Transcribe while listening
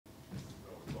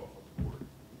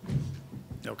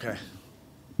okay.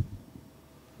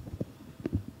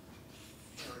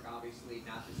 Erik, obviously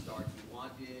not the start you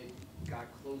wanted. Got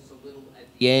close a little at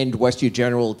the end. What's your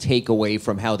general takeaway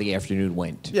from how the afternoon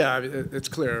went? Yeah, I mean, it's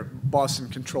clear. Boston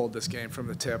controlled this game from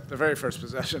the tip. The very first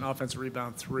possession, offensive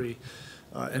rebound 3.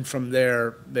 And from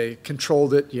there, they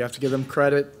controlled it. You have to give them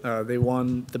credit. They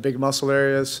won the big muscle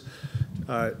areas,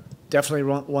 definitely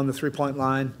won the three-point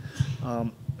line,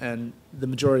 and the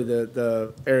majority of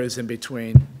the areas in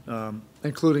between,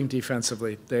 including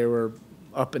defensively. They were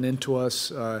up and into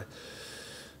us,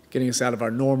 getting us out of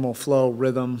our normal flow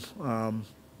rhythm.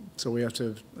 So we have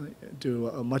to do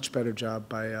a much better job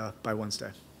by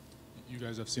Wednesday. You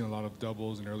guys have seen a lot of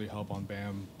doubles and early help on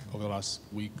Bam over the last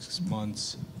weeks,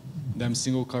 months. Them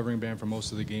single covering Bam for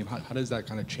most of the game. How does that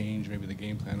kind of change maybe the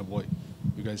game plan of what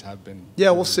you guys have been?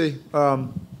 Yeah, we'll see.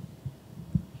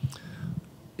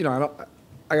 You know,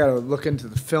 I got to look into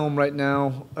the film right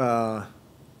now.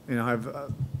 You know, I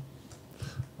have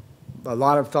a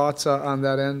lot of thoughts on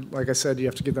that end. Like I said, you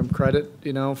have to give them credit,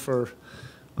 you know, for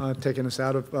taking us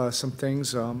out of some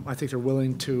things. I think they're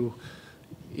willing to,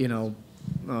 you know,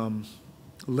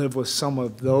 live with some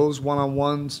of those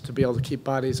one-on-ones to be able to keep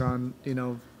bodies on, you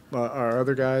know, our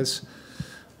other guys.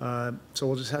 So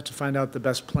we'll just have to find out the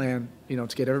best plan, you know,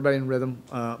 to get everybody in rhythm.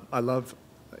 I love,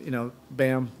 you know,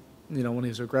 Bam, you know, when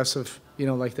he's aggressive, you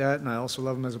know, like that. And I also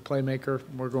love him as a playmaker.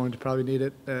 We're going to probably need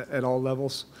it at all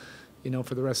levels, you know,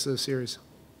 for the rest of the series.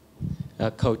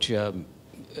 Coach,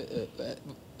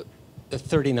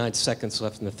 39 seconds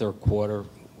left in the third quarter.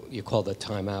 You called a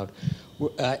timeout.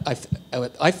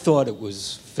 I thought it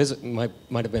was might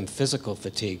have been physical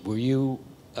fatigue. Were you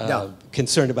No.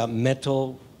 concerned about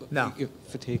mental No.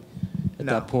 fatigue at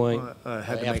No. that point? I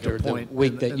had to after make a point the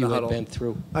week in that the you had huddle. been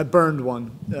through. I burned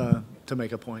one to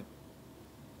make a point.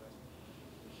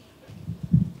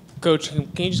 Coach, can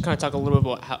you just kind of talk a little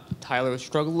bit about how Tyler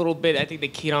struggled a little bit? I think they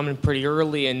keyed on him pretty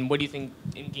early, and what do you think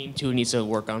in game 2 he needs to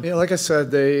work on? Yeah, like I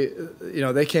said,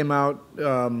 they came out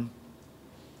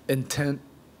intent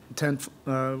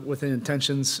with the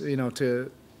intentions, you know,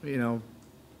 to, you know,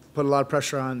 put a lot of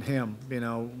pressure on him, you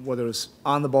know, whether it's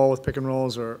on the ball with pick and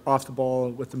rolls or off the ball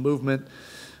with the movement.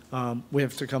 We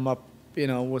have to come up, you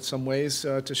know, with some ways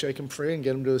to shake him free and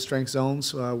get him to the strength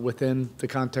zones within the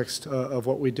context of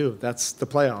what we do. That's the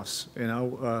playoffs, you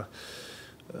know.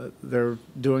 They're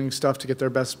doing stuff to get their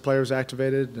best players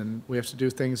activated, and we have to do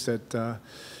things that,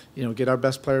 you know, get our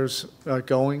best players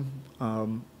going,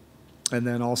 and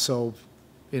then also,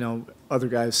 you know, other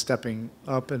guys stepping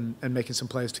up and making some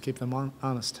plays to keep them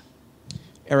honest.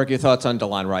 Erik, your thoughts on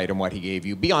DeLon Wright and what he gave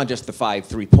you, beyond just the 5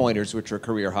 3-pointers, which are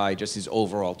career high, just his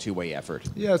overall two-way effort?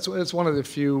 Yeah, it's one of the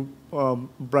few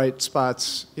bright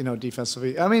spots, you know,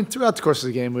 defensively. I mean, throughout the course of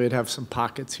the game, we'd have some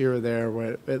pockets here or there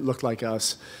where it looked like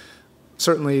us.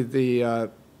 Certainly the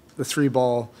three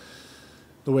ball,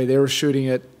 the way they were shooting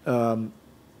it, you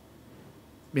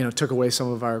know, took away some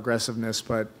of our aggressiveness.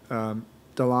 But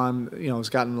DeLon, you know, has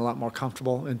gotten a lot more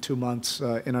comfortable in 2 months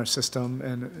in our system,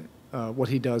 and what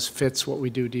he does fits what we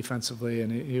do defensively,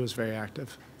 and he was very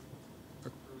active.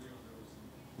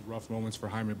 Rough moments for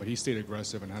Hyman, but he stayed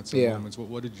aggressive and had some Yeah. moments.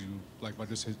 What did you like about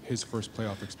just his first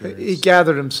playoff experience? He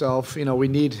gathered himself. You know, we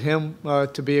need him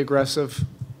to be aggressive,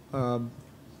 so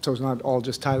it's not all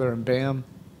just Tyler and Bam,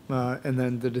 and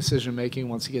then the decision making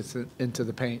once he gets into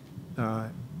the paint,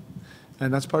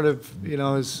 and that's part of, you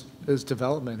know, his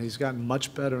development. He's gotten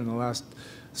much better in the last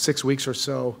 6 weeks or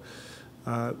so.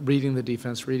 Reading the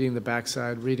defense, reading the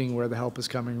backside, reading where the help is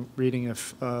coming, reading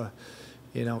if,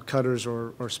 you know, cutters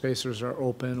or spacers are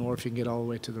open, or if you can get all the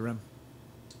way to the rim.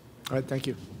 All right, thank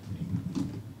you.